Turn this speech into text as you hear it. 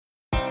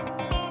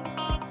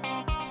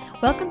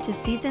Welcome to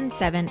Season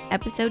 7,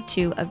 Episode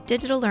 2 of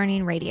Digital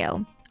Learning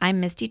Radio. I'm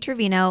Misty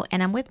Trevino,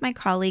 and I'm with my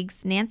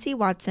colleagues Nancy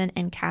Watson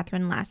and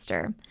Catherine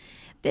Laster.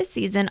 This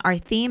season, our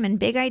theme and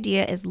big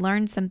idea is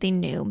Learn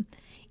Something New.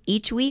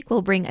 Each week,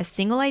 we'll bring a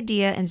single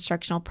idea,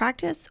 instructional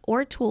practice,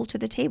 or tool to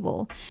the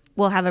table.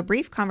 We'll have a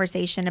brief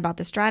conversation about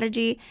the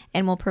strategy,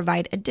 and we'll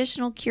provide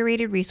additional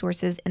curated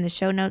resources in the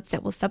show notes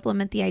that will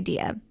supplement the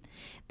idea.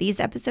 These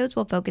episodes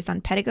will focus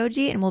on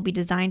pedagogy and will be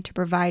designed to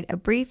provide a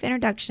brief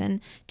introduction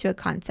to a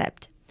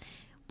concept.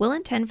 We'll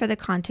intend for the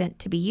content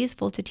to be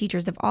useful to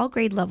teachers of all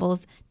grade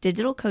levels,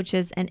 digital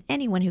coaches, and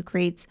anyone who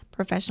creates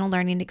professional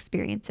learning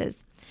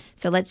experiences.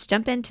 So let's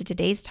jump into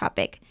today's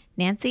topic.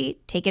 Nancy,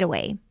 take it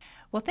away.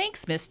 Well,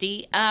 thanks,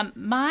 Misty.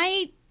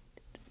 My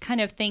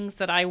kind of things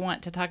that I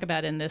want to talk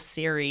about in this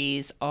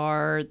series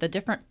are the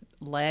different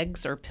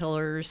legs or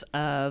pillars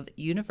of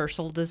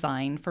universal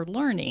design for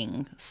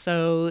learning.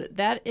 So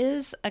that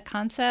is a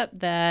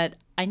concept that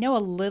I know a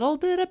little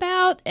bit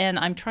about, and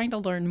I'm trying to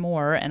learn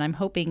more, and I'm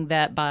hoping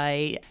that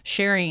by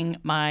sharing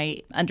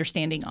my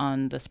understanding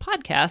on this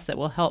podcast, that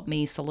will help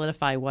me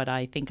solidify what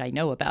I think I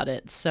know about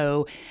it.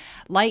 So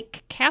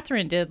like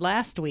Catherine did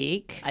last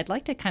week, I'd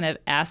like to kind of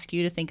ask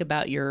you to think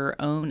about your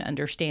own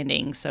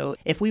understanding. So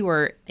if we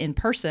were in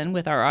person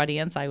with our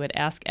audience, I would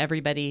ask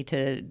everybody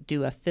to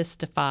do a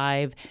fist to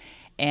 5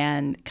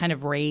 and kind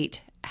of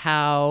rate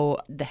how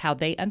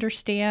they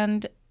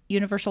understand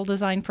universal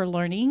design for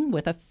learning,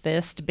 with a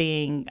fist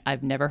being,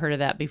 I've never heard of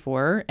that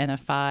before, and a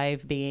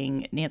 5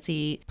 being,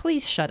 Nancy,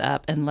 please shut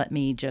up and let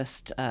me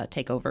just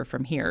take over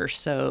from here.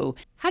 So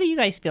how do you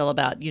guys feel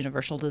about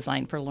universal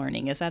design for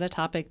learning? Is that a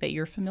topic that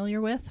you're familiar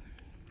with?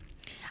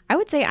 I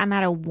would say I'm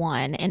at a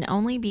 1, and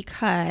only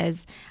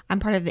because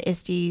I'm part of the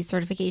ISTE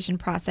certification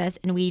process,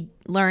 and we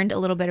learned a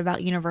little bit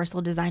about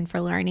universal design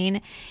for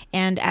learning.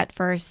 And at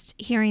first,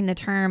 hearing the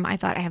term, I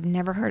thought, I have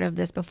never heard of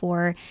this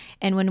before.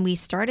 And when we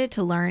started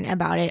to learn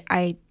about it,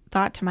 I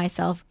thought to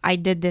myself, I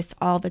did this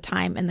all the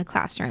time in the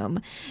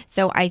classroom.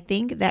 So I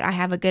think that I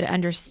have a good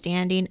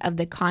understanding of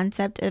the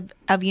concept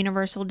of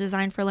universal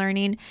design for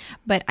learning,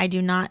 but I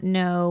do not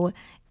know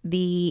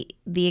the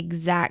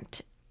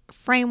exact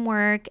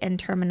framework and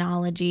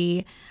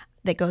terminology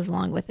that goes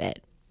along with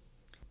it.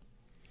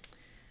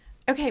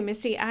 Okay,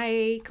 Misty,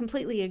 I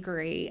completely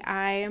agree.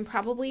 I am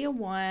probably a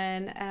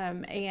 1,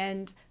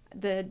 and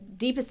the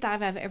deepest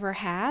dive I've ever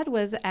had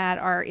was at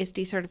our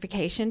ISTE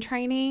certification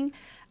training.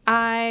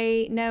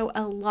 I know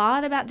a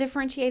lot about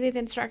differentiated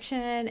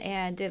instruction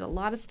and did a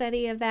lot of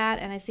study of that,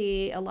 and I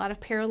see a lot of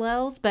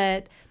parallels,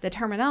 but the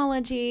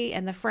terminology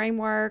and the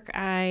framework,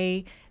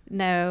 I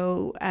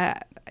know,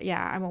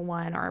 I'm a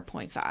 1 or a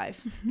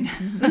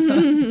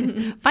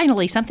 0.5.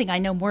 Finally, something I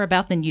know more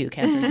about than you,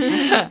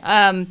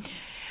 Catherine.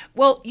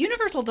 Well,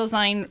 universal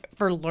design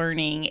for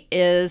learning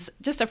is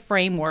just a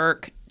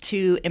framework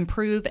to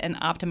improve and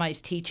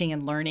optimize teaching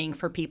and learning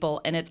for people,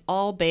 and it's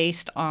all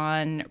based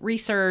on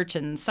research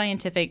and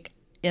scientific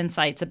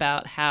insights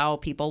about how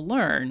people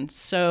learn.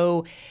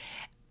 So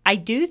I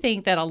do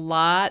think that a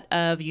lot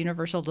of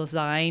universal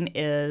design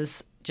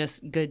is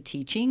just good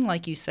teaching,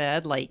 like you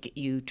said, like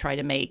you try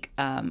to make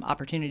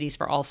opportunities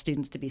for all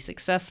students to be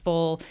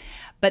successful.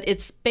 But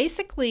it's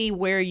basically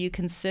where you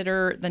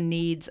consider the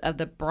needs of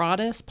the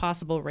broadest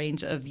possible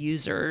range of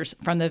users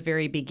from the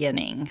very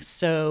beginning.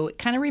 So it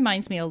kind of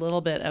reminds me a little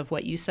bit of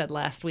what you said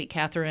last week,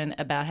 Catherine,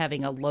 about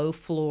having a low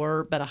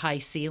floor but a high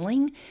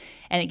ceiling.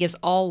 And it gives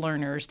all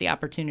learners the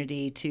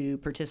opportunity to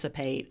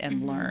participate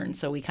and learn.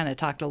 So we kind of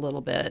talked a little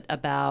bit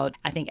about,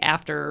 I think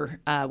after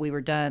we were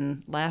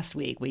done last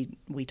week,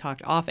 we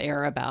talked off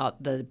air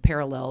about the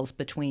parallels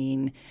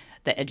between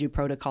the EDU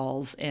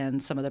protocols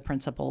and some of the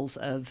principles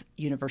of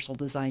universal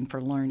design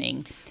for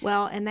learning.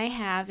 Well, and they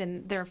have,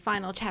 in their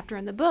final chapter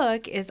in the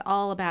book, is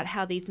all about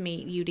how these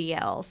meet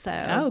UDL. So,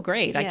 oh,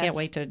 great. Yes. I can't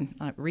wait to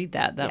read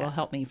that. That will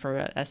help me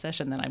for a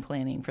session that I'm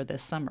planning for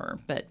this summer.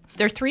 But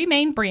there are 3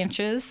 main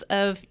branches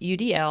of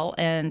UDL,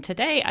 and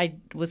today I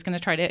was going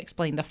to try to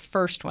explain the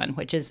first one,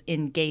 which is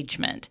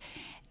engagement.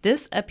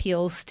 This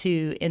appeals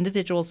to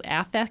individuals'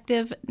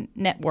 affective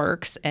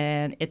networks,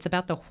 and it's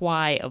about the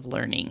why of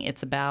learning.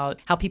 It's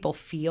about how people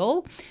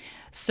feel.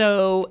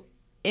 So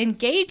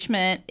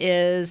engagement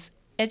is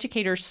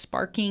educators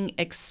sparking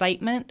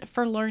excitement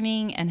for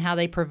learning and how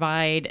they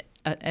provide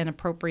an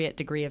appropriate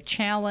degree of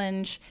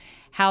challenge,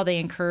 how they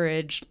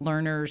encourage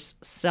learners'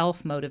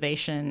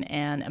 self-motivation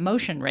and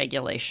emotion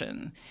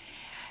regulation.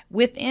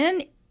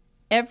 Within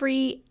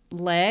every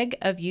leg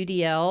of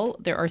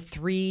UDL, there are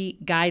 3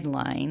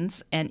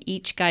 guidelines, and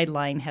each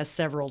guideline has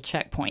several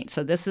checkpoints.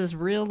 So this is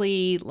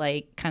really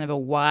like kind of a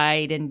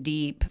wide and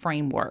deep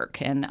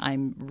framework, and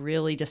I'm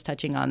really just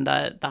touching on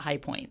the high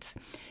points.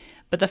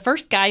 But the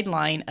first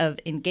guideline of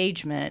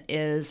engagement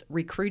is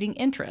recruiting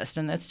interest,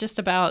 and that's just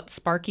about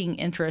sparking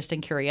interest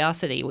and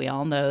curiosity. We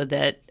all know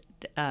that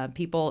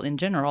people in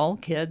general,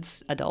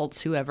 kids, adults,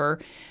 whoever,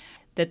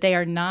 that they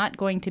are not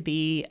going to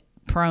be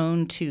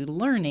prone to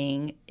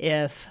learning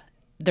if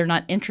they're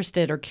not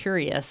interested or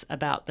curious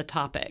about the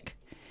topic.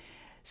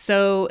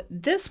 So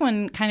this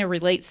one kind of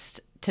relates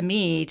to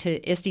me,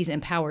 to ISTE's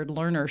Empowered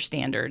Learner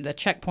Standard. The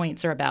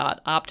checkpoints are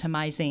about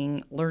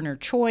optimizing learner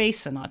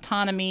choice and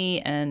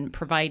autonomy and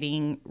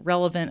providing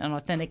relevant and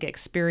authentic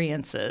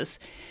experiences.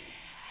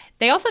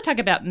 They also talk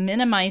about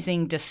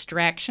minimizing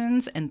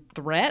distractions and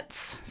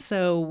threats.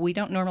 So we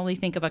don't normally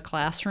think of a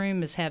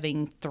classroom as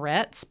having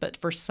threats, but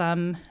for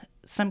some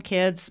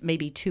kids,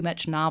 maybe too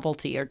much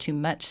novelty or too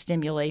much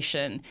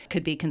stimulation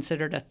could be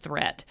considered a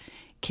threat.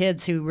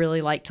 Kids who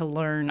really like to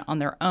learn on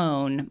their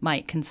own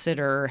might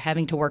consider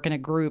having to work in a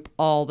group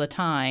all the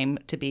time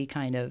to be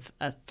kind of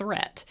a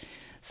threat.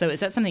 So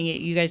is that something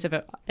you guys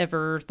have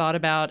ever thought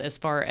about as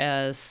far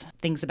as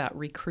things about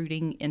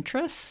recruiting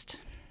interest?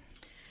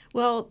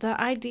 Well, the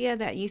idea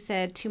that you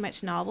said too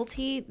much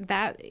novelty,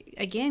 that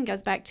again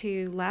goes back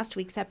to last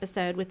week's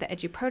episode with the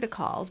edu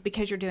protocols,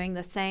 because you're doing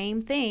the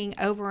same thing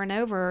over and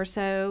over.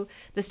 So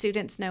the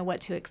students know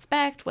what to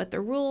expect, what the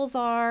rules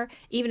are.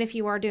 Even if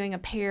you are doing a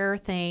pair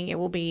thing, it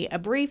will be a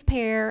brief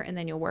pair and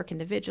then you'll work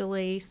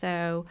individually.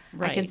 So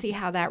I can see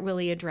how that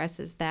really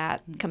addresses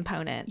that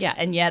component. Yeah,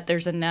 and yet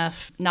there's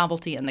enough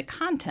novelty in the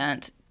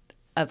content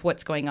of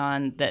what's going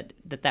on that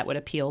would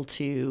appeal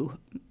to,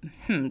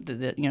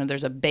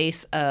 there's a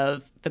base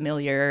of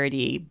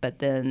familiarity, but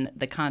then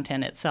the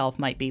content itself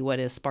might be what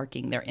is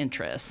sparking their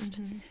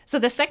interest. Mm-hmm. So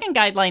the second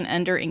guideline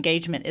under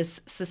engagement is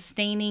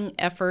sustaining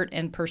effort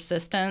and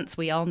persistence.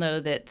 We all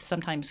know that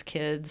sometimes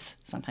kids,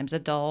 sometimes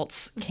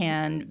adults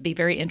can be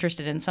very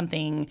interested in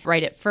something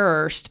right at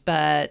first,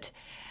 but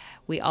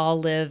we all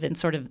live in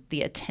sort of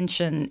the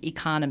attention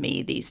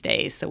economy these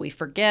days. So we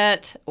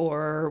forget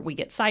or we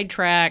get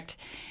sidetracked.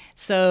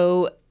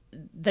 So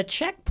the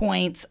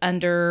checkpoints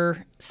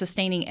under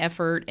sustaining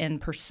effort and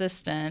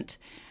persistent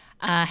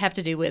have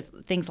to do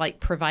with things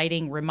like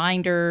providing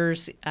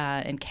reminders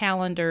and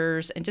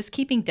calendars and just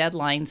keeping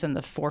deadlines in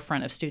the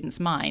forefront of students'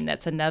 mind.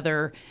 That's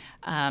another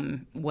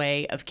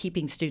way of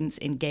keeping students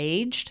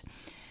engaged.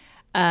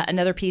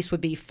 Another piece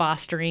would be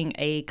fostering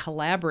a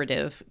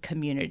collaborative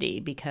community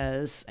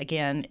because,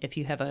 again, if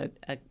you have a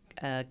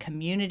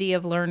community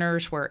of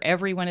learners where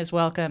everyone is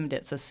welcomed,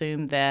 it's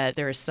assumed that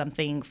there is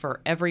something for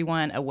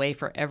everyone, a way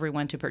for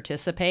everyone to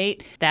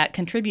participate. That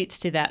contributes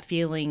to that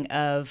feeling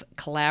of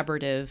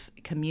collaborative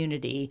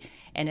community,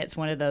 and it's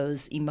one of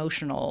those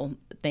emotional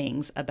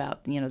things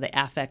about, the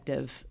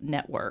affective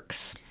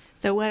networks.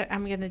 So what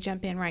I'm going to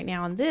jump in right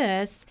now on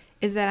this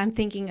is that I'm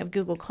thinking of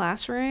Google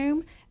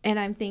Classroom, and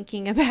I'm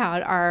thinking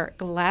about our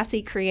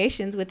Glassy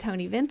creations with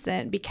Tony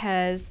Vincent,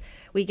 because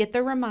we get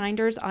the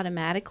reminders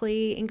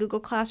automatically in Google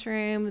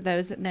Classroom.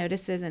 Those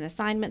notices and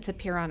assignments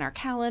appear on our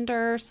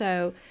calendar.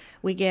 So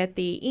we get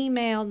the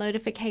email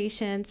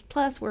notifications,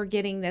 plus we're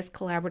getting this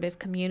collaborative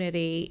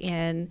community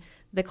in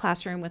the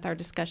classroom with our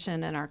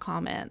discussion and our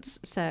comments.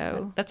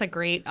 So that's a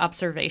great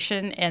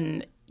observation.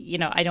 And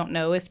I don't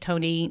know if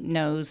Tony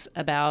knows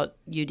about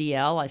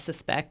UDL. I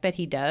suspect that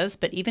he does.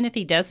 But even if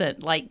he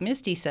doesn't, like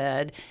Misty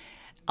said,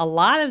 a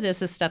lot of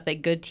this is stuff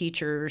that good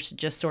teachers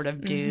just sort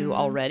of do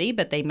already,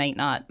 but they might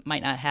not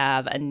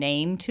have a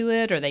name to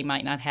it, or they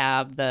might not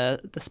have the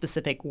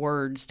specific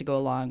words to go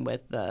along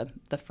with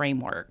the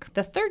framework.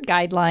 The third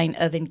guideline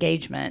of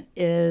engagement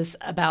is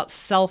about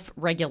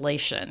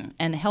self-regulation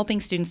and helping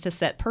students to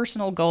set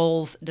personal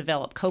goals,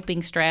 develop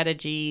coping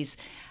strategies,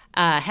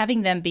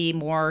 having them be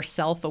more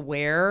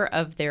self-aware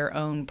of their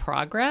own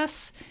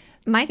progress.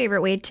 My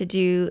favorite way to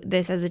do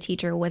this as a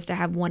teacher was to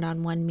have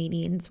one-on-one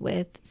meetings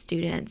with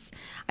students.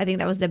 I think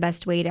that was the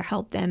best way to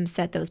help them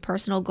set those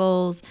personal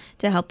goals,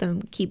 to help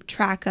them keep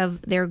track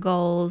of their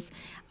goals,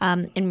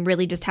 and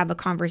really just have a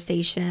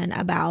conversation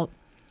about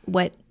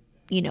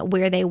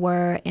where they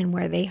were and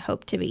where they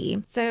hope to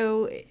be.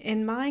 So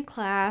in my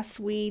class,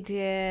 we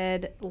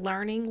did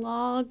learning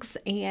logs,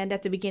 and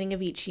at the beginning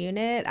of each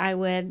unit, I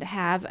would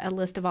have a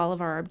list of all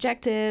of our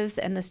objectives,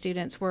 and the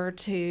students were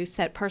to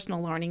set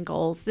personal learning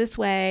goals. This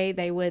way,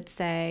 they would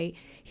say,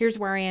 here's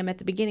where I am at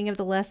the beginning of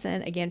the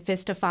lesson, again,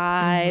 fist to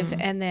 5,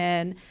 and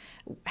then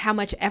how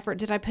much effort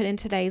did I put in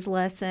today's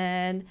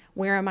lesson?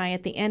 Where am I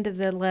at the end of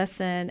the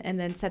lesson? And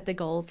then set the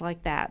goals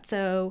like that.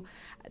 So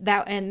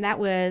that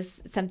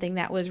was something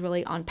that was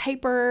really on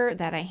paper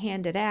that I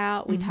handed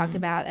out. We talked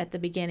about at the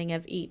beginning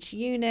of each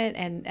unit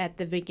and at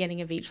the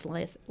beginning of each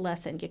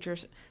lesson. Get your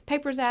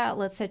papers out.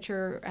 Let's set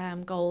your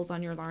goals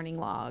on your learning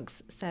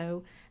logs.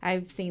 So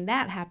I've seen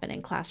that happen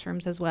in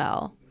classrooms as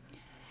well.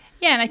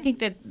 Yeah, and I think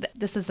that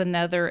this is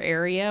another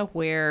area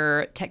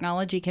where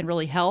technology can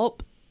really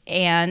help,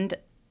 and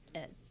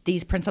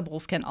these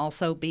principles can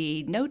also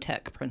be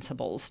no-tech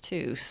principles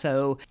too.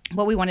 So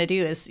what we want to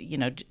do is,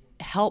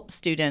 help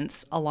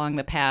students along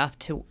the path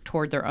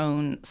toward their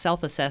own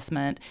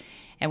self-assessment.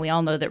 And we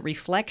all know that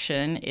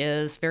reflection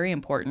is very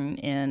important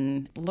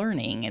in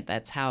learning.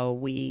 That's how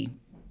we,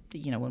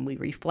 when we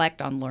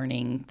reflect on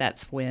learning,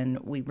 that's when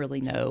we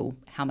really know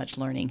how much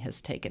learning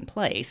has taken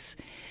place.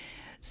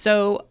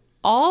 So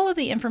all of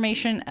the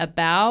information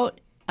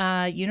about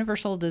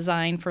Universal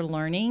Design for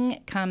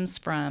Learning comes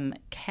from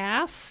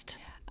CAST.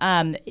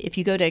 If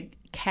you go to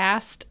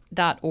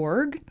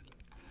cast.org,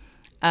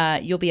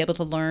 you'll be able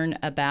to learn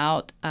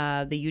about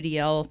the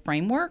UDL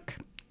framework.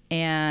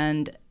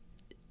 And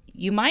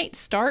you might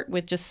start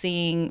with just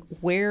seeing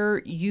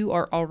where you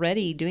are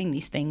already doing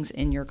these things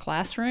in your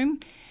classroom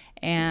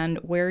and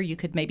where you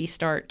could maybe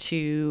start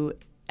to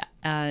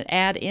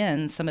add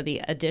in some of the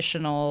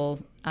additional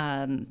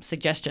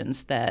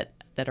suggestions that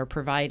are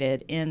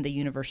provided in the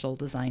Universal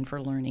Design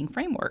for Learning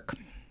framework.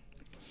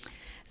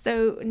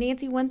 So,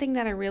 Nancy, one thing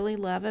that I really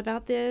love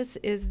about this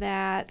is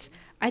that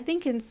I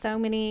think in so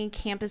many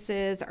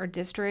campuses or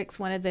districts,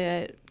 one of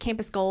the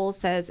campus goals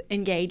says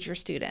engage your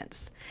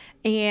students.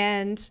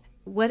 And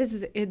what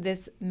is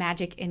this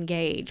magic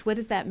engage? What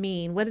does that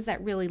mean? What does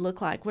that really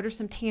look like? What are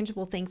some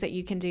tangible things that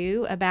you can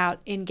do about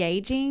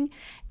engaging?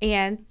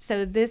 And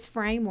so this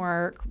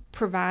framework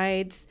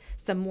provides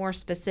some more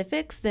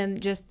specifics than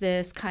just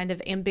this kind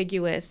of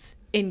ambiguous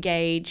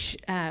engage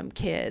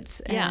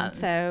kids. Yeah. And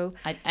so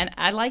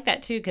I like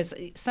that too, because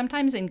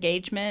sometimes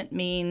engagement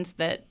means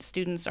that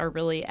students are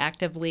really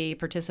actively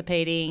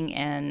participating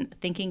and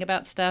thinking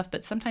about stuff,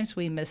 but sometimes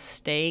we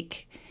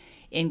mistake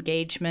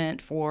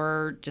engagement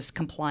for just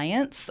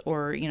compliance,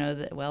 or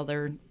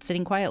they're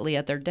sitting quietly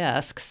at their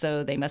desk,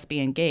 so they must be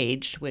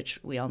engaged, which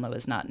we all know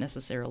is not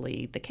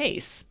necessarily the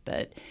case.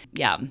 But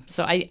yeah,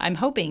 so I'm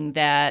hoping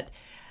that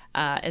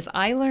as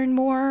I learn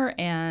more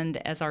and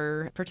as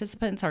our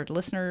participants, our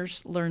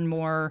listeners learn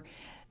more,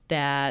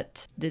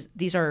 that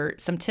these are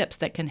some tips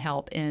that can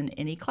help in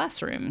any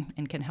classroom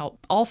and can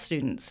help all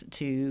students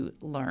to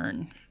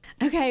learn.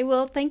 Okay,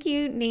 well, thank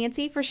you,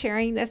 Nancy, for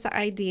sharing this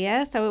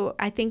idea. So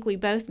I think we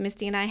both,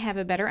 Misty and I, have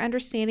a better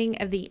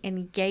understanding of the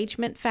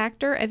engagement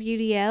factor of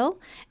UDL,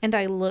 and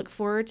I look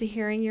forward to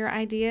hearing your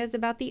ideas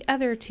about the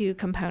other two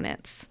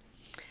components.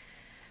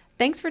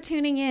 Thanks for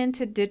tuning in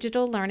to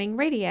Digital Learning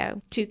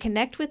Radio. To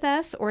connect with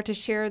us or to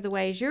share the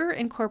ways you're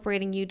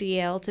incorporating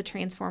UDL to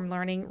transform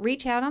learning,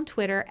 reach out on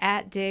Twitter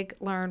at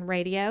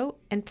DigLearnRadio,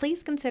 and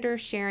please consider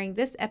sharing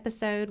this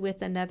episode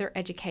with another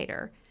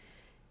educator.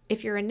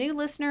 If you're a new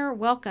listener,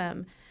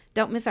 welcome.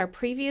 Don't miss our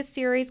previous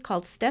series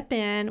called Step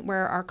In,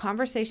 where our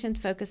conversations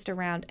focused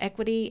around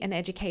equity and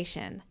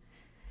education.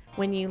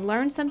 When you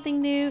learn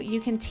something new, you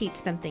can teach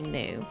something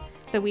new.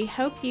 So we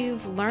hope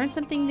you've learned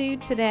something new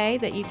today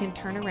that you can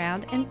turn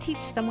around and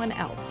teach someone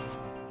else.